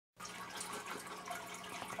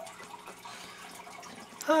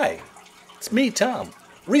Hi, it's me, Tom.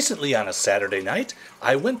 Recently on a Saturday night,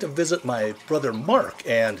 I went to visit my brother Mark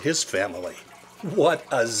and his family. What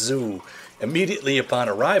a zoo! Immediately upon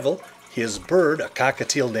arrival, his bird, a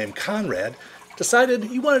cockatiel named Conrad, decided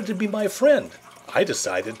he wanted to be my friend. I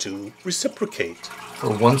decided to reciprocate.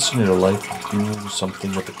 For once in your life, do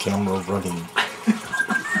something with the camera running.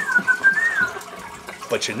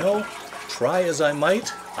 But you know, try as I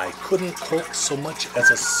might, I couldn't coax so much as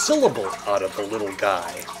a syllable out of the little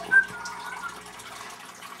guy.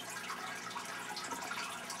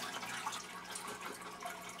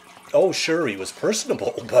 Oh, sure, he was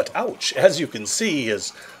personable, but ouch, as you can see,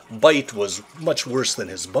 his bite was much worse than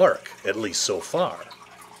his bark, at least so far.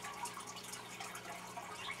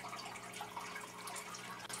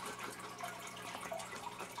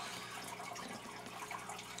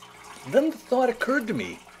 Then the thought occurred to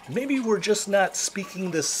me, maybe we're just not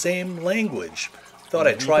speaking the same language. Thought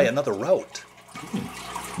I'd try another route.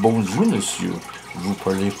 Bonjour, monsieur. Vous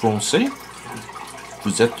parlez français?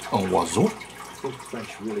 Vous êtes un oiseau?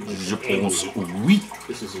 Je pense oui.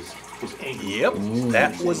 Yep,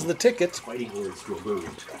 that was the ticket.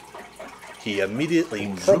 He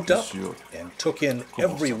immediately perked up and took in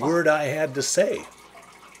every word I had to say.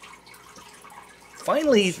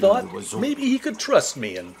 Finally, he thought maybe he could trust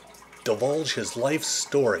me and divulge his life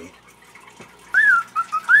story.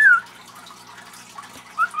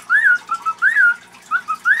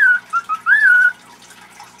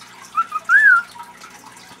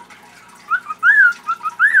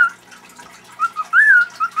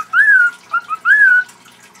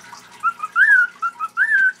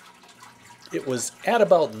 It was at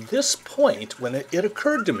about this point when it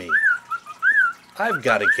occurred to me, I've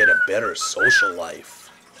got to get a better social life.